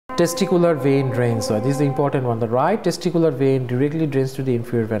testicular vein drains. So this is the important one. The right testicular vein directly drains to the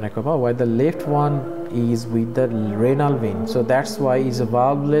inferior vena cava, while the left one is with the renal vein. So that's why it's a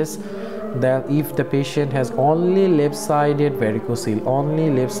valveless. That if the patient has only left-sided varicocele,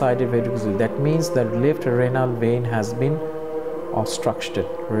 that means that left renal vein has been obstructed.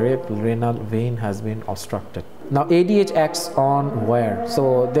 Renal vein has been obstructed. Now ADH acts on where?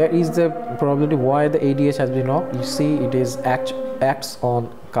 So there is the probability why the ADH has been off. You see it is acts on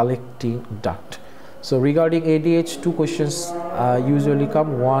collecting duct. So regarding ADH, two questions usually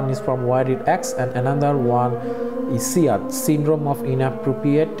come. One is from where it acts, and another one is SIAD, syndrome of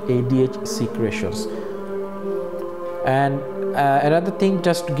inappropriate ADH secretions. And another thing,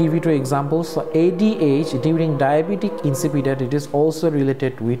 just to give you two examples, so ADH during diabetic insipidus, it is also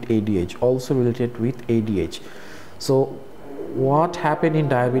related with ADH, So what happened in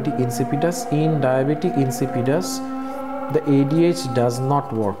diabetic insipidus? In diabetic insipidus, the ADH does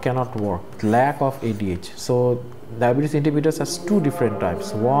not work, cannot work, lack of ADH. So diabetes insipidus has two different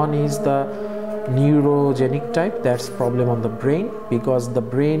types. One is the neurogenic type, that's problem on the brain, because the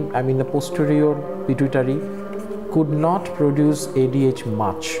brain, the posterior pituitary could not produce ADH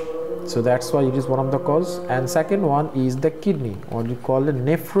much. So that's why it is one of the cause. And second one is the kidney, or you call it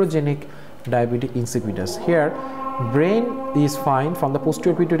nephrogenic diabetic insipidus. Here brain is fine from the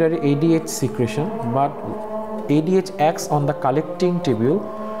posterior pituitary ADH secretion, but ADH acts on the collecting tubule.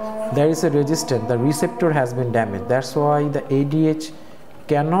 There is a resistance, the receptor has been damaged. That's why the ADH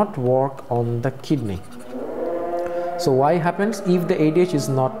cannot work on the kidney. So why happens if the ADH is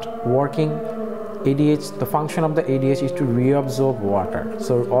not working? ADH, the function of the ADH is to reabsorb water.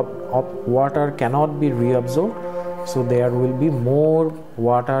 So water cannot be reabsorbed, so there will be more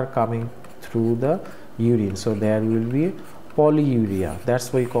water coming through the urine. So there will be polyuria.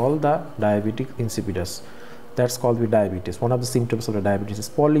 That's why we call the diabetic insipidus. That's called with diabetes. One of the symptoms of the diabetes is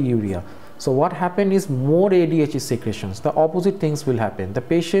polyuria. So what happened is more ADH secretions. The opposite things will happen. The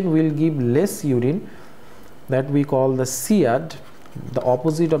patient will give less urine, that we call the SIAD. The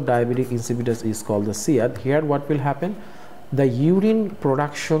opposite of diabetic insipidus is called the SIAD. Here what will happen? The urine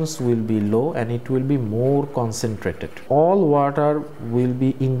productions will be low and it will be more concentrated. All water will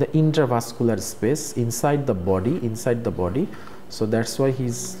be in the intravascular space inside the body. So that's why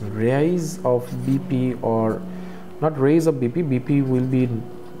his rise of BP, or not rise of BP, BP will be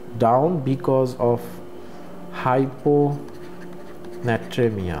down because of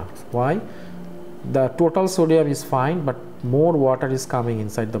hyponatremia. Why? The total sodium is fine, but more water is coming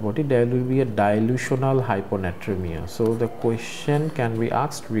inside the body. There will be a dilutional hyponatremia. So the question can be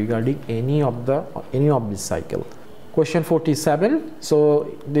asked regarding any of this cycle. Question 47. So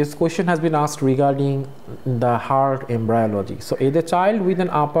this question has been asked regarding the heart embryology. So the child with an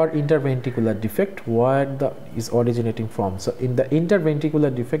upper interventricular defect, where is originating from? So in the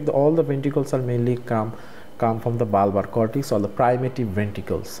interventricular defect, all the ventricles are mainly come from the bulbar cortex or the primitive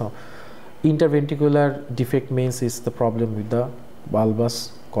ventricles. So interventricular defect means is the problem with the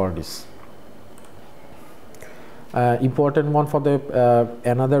bulbous cortex. Important one for the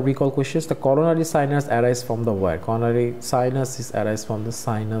another recall questions. The coronary sinus arise from the where? Coronary sinus is arise from the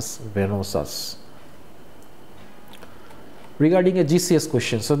sinus venosus. Regarding a GCS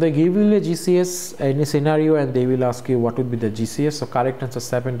question, so they give you a GCS any scenario and they will ask you what would be the GCS. So correct answer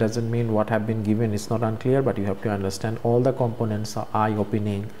 7 doesn't mean what have been given is not unclear, but you have to understand all the components are eye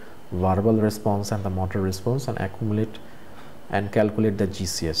opening, verbal response and the motor response, and accumulate and calculate the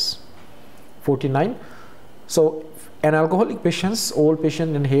GCS. 49. So an alcoholic patients, old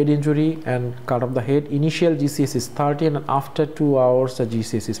patient and head injury and cut of the head, initial GCS is 13 and after 2 hours the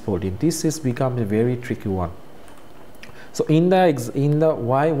GCS is 14. This is become a very tricky one. So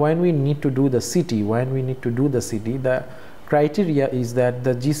when we need to do the CT, the criteria is that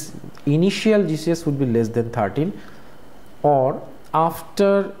the initial GCS would be less than 13, or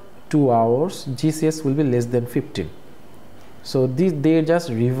after 2 hours GCS will be less than 15. So they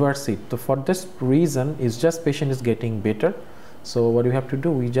just reverse it. So for this reason is just patient is getting better. So what you have to do,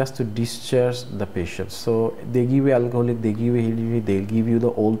 we just to discharge the patient. So they give you alcoholic, they give you they'll give you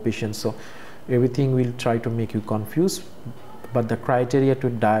the old patient. So everything will try to make you confused, but the criteria to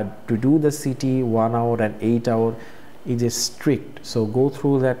do the CT 1 hour and 8 hour is strict. So go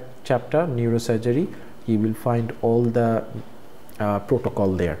through that chapter, neurosurgery, you will find all the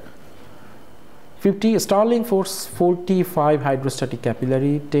protocol there. 50 Starling force 45 hydrostatic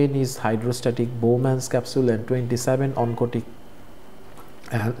capillary, 10 is hydrostatic Bowman's capsule, and 27 oncotic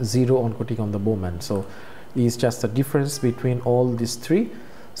and 0 oncotic on the Bowman. So is just the difference between all these three.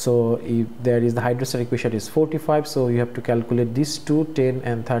 So if there is the hydrostatic pressure is 45, so you have to calculate these two, 10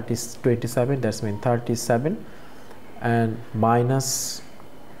 and 30, 27, that's mean 37, and minus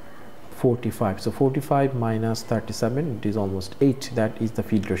 45. So 45 minus 37, it is almost 8. That is the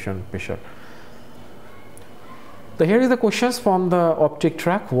filtration pressure. So here is the questions from the optic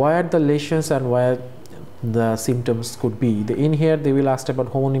tract, where the lesions and where the symptoms could be. In here they will ask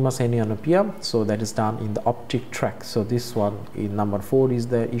about homonymous anianopia, so that is done in the optic tract. So this one in number 4 is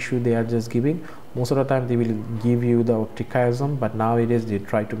the issue they are just giving. Most of the time they will give you the optic chiasm, but nowadays they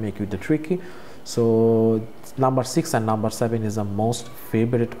try to make you the tricky. So number 6 and number 7 is the most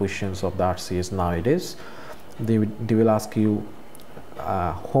favorite questions of the RCS nowadays. They will ask you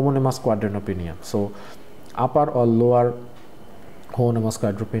homonymous quadranopenia. So upper or lower homonymous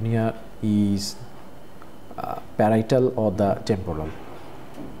quadranopenia is parietal or the temporal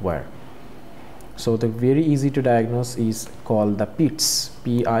where. So the very easy to diagnose is called the PITS,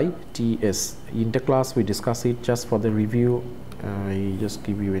 P-I-T-S. In the class we discuss it. Just for the review, I just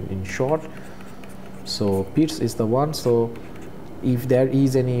give you in short. So PITS is the one. So if there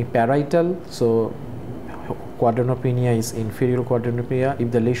is any parietal, so quadranopenia is inferior quadranopenia.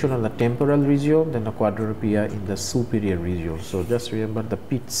 If the lesion on the temporal region, then the quadranopenia in the superior region. So just remember the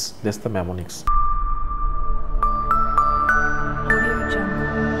PITS, that's the mnemonics.